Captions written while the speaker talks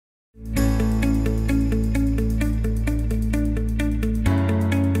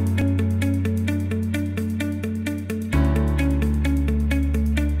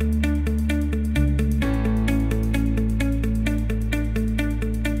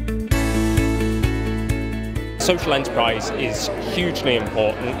Social enterprise is hugely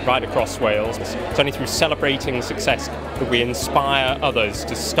important right across Wales. It's only through celebrating success that we inspire others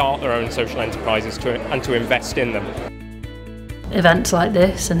to start their own social enterprises and to invest in them. Events like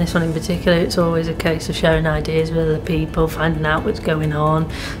this, and this one in particular, it's always a case of sharing ideas with other people, finding out what's going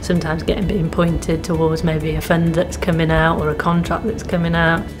on, sometimes being pointed towards maybe a fund that's coming out or a contract that's coming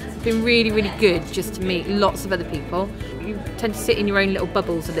out. It's been really, really good just to meet lots of other people. You tend to sit in your own little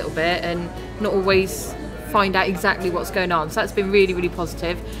bubbles a little bit and not always find out exactly what's going on, so that's been really, really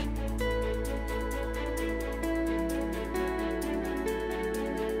positive.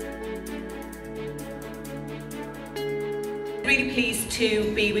 Really pleased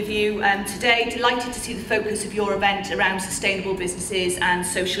to be with you today. Delighted to see the focus of your event around sustainable businesses and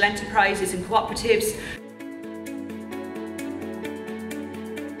social enterprises and cooperatives.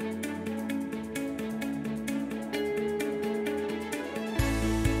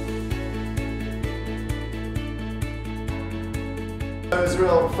 There's a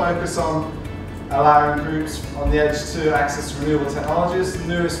real focus on allowing groups on the edge to access renewable technologies, the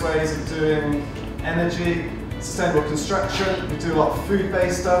newest ways of doing energy, sustainable construction. We do a lot of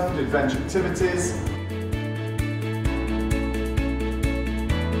food-based stuff, we do adventure activities.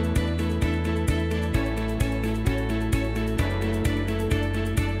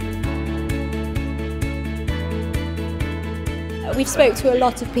 We've spoke to a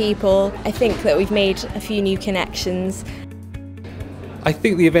lot of people. I think that we've made a few new connections. I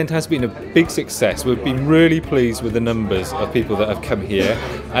think the event has been a big success. We've been really pleased with the numbers of people that have come here,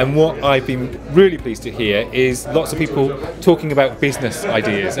 and what I've been really pleased to hear is lots of people talking about business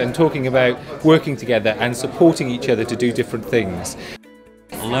ideas and talking about working together and supporting each other to do different things.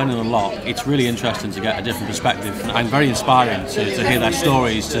 Learning a lot. It's really interesting to get a different perspective and very inspiring to hear their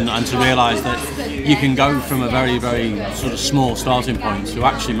stories and to realise that you can go from a very, very sort of small starting point to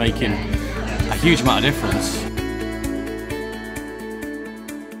actually making a huge amount of difference.